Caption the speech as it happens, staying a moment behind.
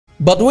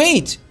But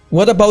wait,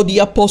 what about the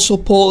Apostle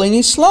Paul in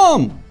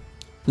Islam?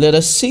 Let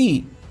us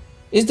see.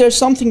 Is there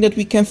something that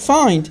we can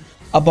find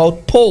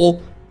about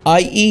Paul,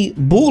 i.e.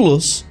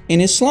 Bulus,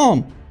 in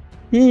Islam?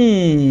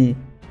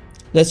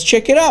 Let's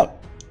check it out.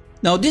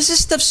 Now this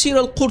is Tafsir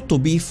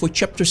al-Qurtubi for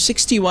chapter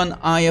 61,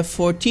 ayah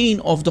 14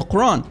 of the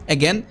Quran.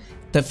 Again,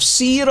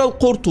 Tafsir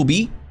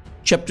al-Qurtubi,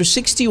 chapter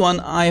 61,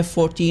 ayah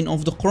 14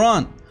 of the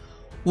Quran.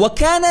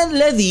 وَكَانَ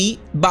الَّذِي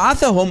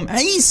بَعَثَهُمْ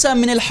عِيسَى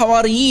مِنَ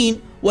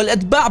الْحَوَارِيِّينَ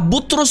وَالْأَتْبَاعِ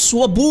بُطْرُسْ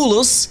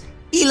وَبُولُسْ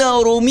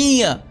إِلَى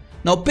رُومِيَّةٍ.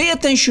 Now pay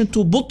attention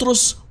to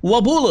Butrus wa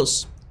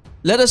Bulus.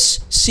 Let us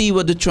see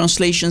what the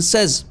translation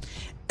says.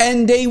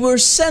 And they were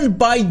sent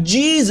by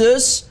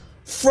Jesus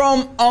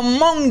from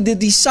among the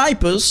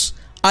disciples,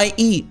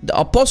 i.e. the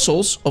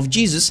apostles of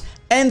Jesus,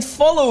 and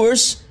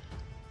followers,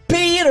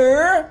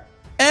 Peter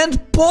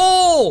and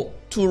Paul,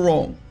 to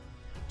Rome.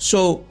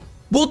 So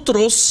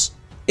Butrus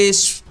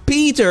is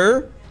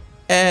Peter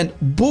and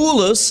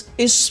Bulus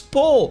is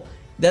Paul.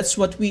 That's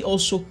what we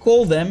also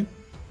call them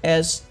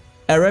as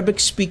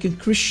Arabic-speaking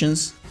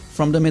Christians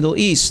from the Middle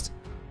East.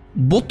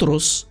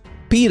 Butrus,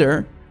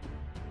 Peter,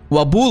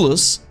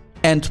 Wabulus,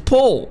 and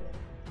Paul.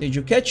 Did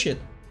you catch it?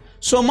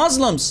 So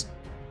Muslims,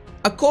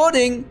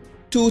 according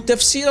to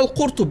Tafsir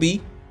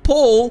al-Qurtubi,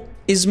 Paul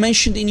is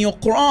mentioned in your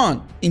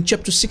Quran in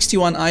chapter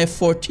 61, ayah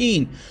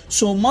 14.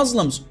 So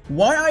Muslims,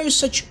 why are you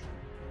such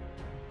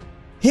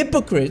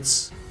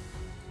hypocrites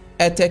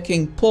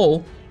attacking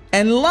Paul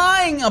and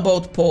lying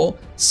about Paul,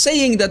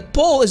 saying that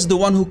Paul is the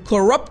one who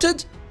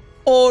corrupted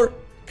or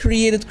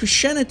created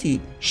Christianity?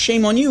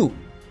 Shame on you.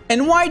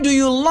 And why do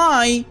you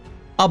lie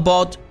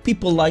about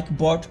people like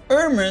Bart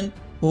Ehrman,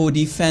 who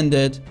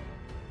defended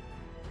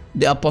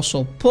the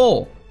Apostle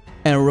Paul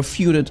and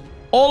refuted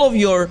all of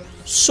your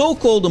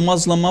so-called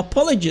Muslim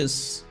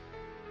apologists?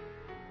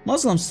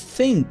 Muslims,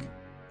 think.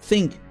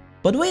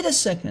 But wait a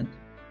second.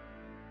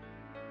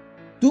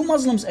 Do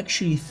Muslims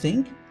actually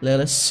think? Let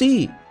us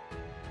see.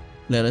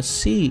 Let us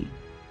see.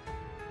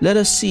 Let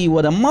us see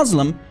what a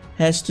Muslim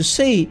has to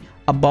say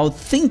about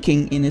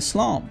thinking in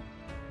Islam.